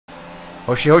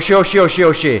Hoši, hoši, hoši, hoši,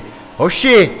 hoši.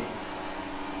 Hoši!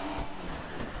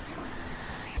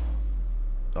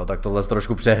 No tak tohle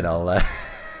trošku přehnal, ne?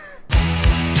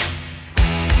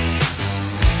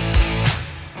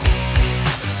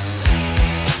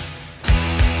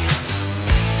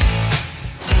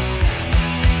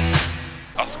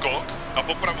 A skok, a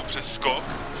popravu přes skok,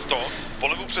 100,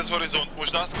 polevu přes horizont,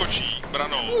 možná skočí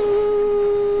branou.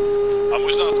 A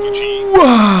možná skočí,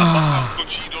 a pak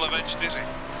skočí do levé 4.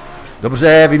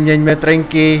 Dobře, vyměňme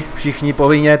trenky, všichni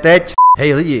povinně teď.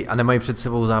 Hej lidi, a nemají před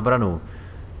sebou zábranu.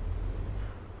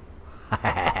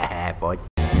 Pojď.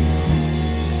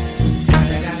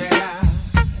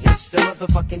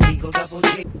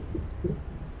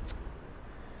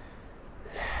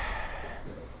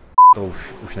 To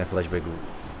už ne flashbacku.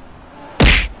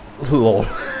 Lol.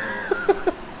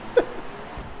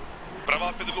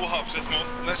 Pravá 5 dlouhá přes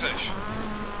most, neřeš.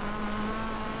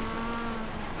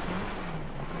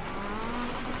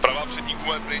 Pravá přední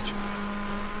kumé pryč.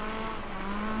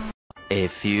 A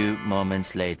few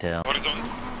moments later. Horizont.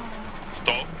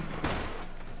 100.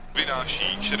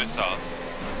 Vynáší 60.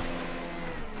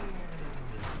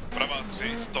 Pravá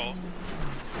 3, 100.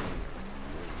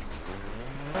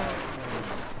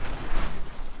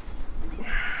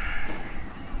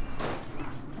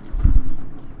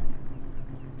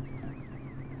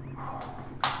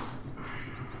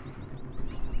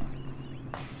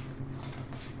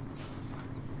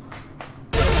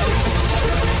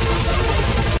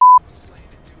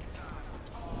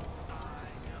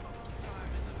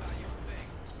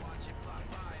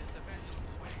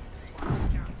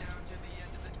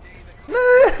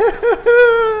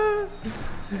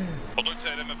 Otoč se,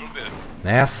 jedeme blbě.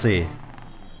 Ne asi.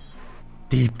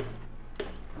 Ty...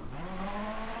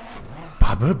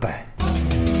 Pablbe.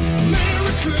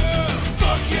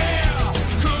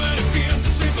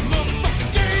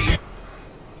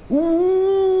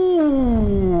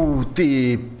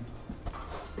 Ty...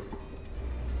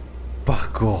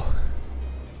 Pako.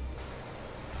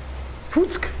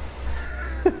 Fuck.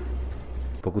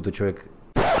 Pokud to člověk...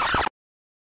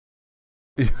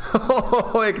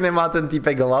 Jak nemá ten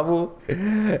týpek hlavu.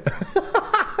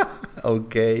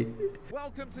 OK.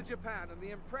 Welcome to Japan and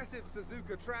the impressive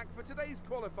Suzuka track for today's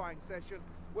qualifying session,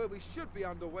 where we should be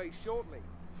underway shortly.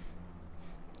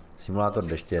 Simulátor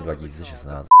deště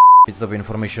 2016. Pit stop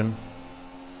information.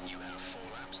 You have 4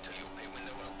 laps till your pit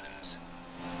window opens.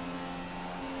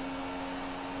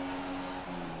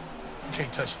 You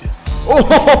can't touch this.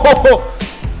 Oh!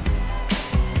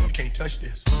 You can't touch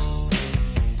this.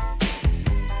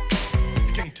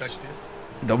 You can't touch this.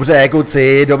 Dobře,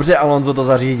 kluci, dobře Alonso to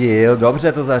zařídil,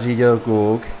 dobře to zařídil,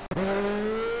 kluk.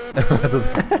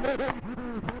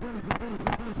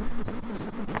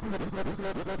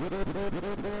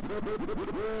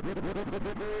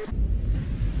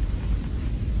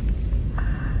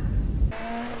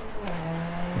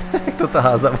 Jak to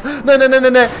tahá za...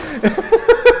 Ne.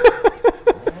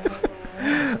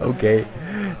 OK,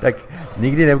 tak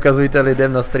nikdy neukazujte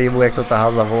lidem na streamu, jak to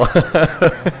tahá za vola.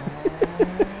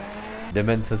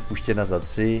 Demence spuštěna za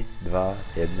 3, 2,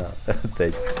 1,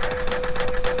 teď.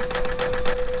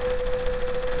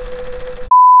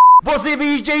 Vozy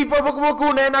vyjíždějí po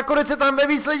boku, ne, nakonec se tam ve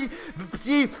výsledí...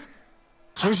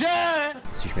 Cože?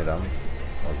 Pustíš mě tam?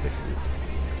 Odběh si.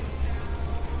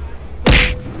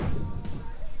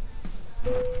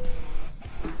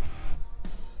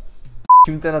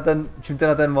 Čumte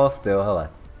na ten most, jo, hele.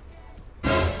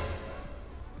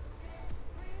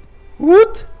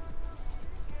 What?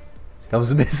 Kam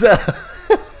zmizel?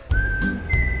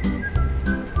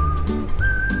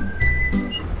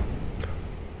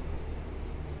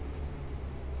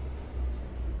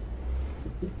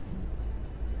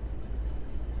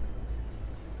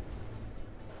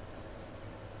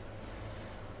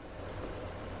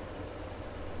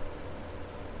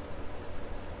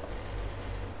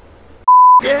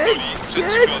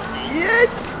 Jeď!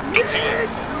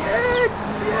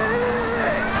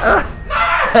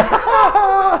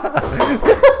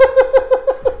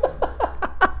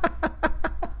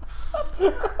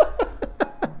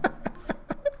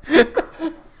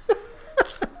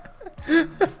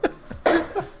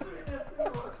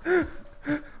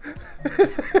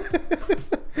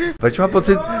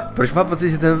 Proč má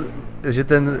pocit, že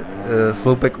ten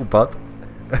sloupek upad?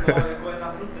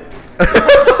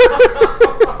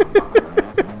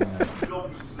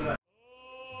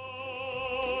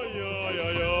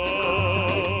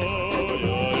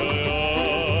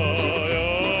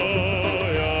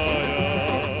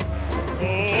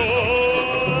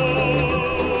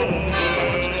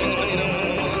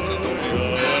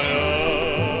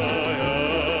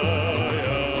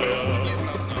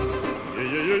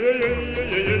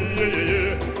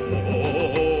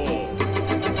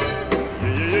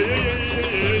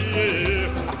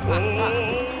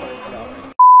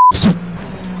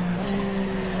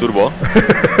 Turbo.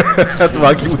 To má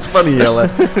jaký ucpaný, ale.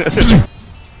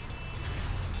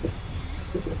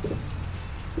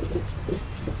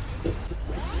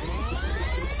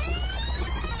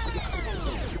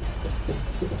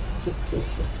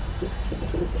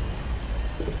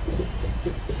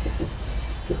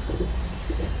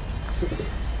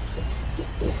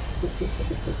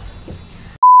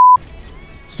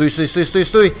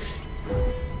 Stůj.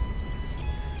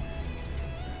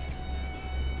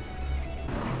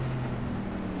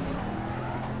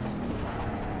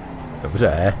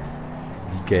 Dobře.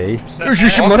 Díkej.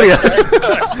 Ježišmarja.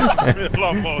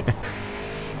 Byla moc.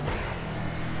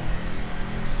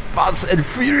 Fast and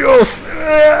Furious.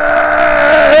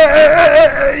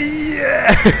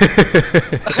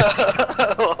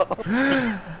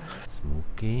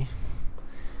 Smuky.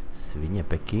 Svině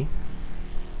Peky.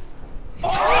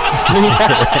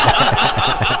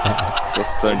 To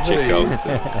jsem čekal.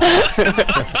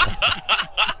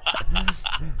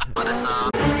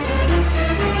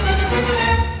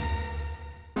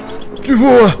 Ty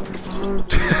vole!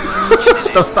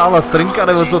 Ta stála strnka,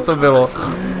 nebo co to bylo?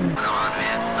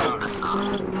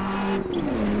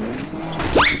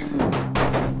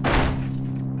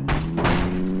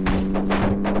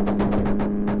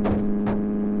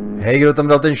 Hej, kdo tam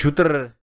dal ten shooter?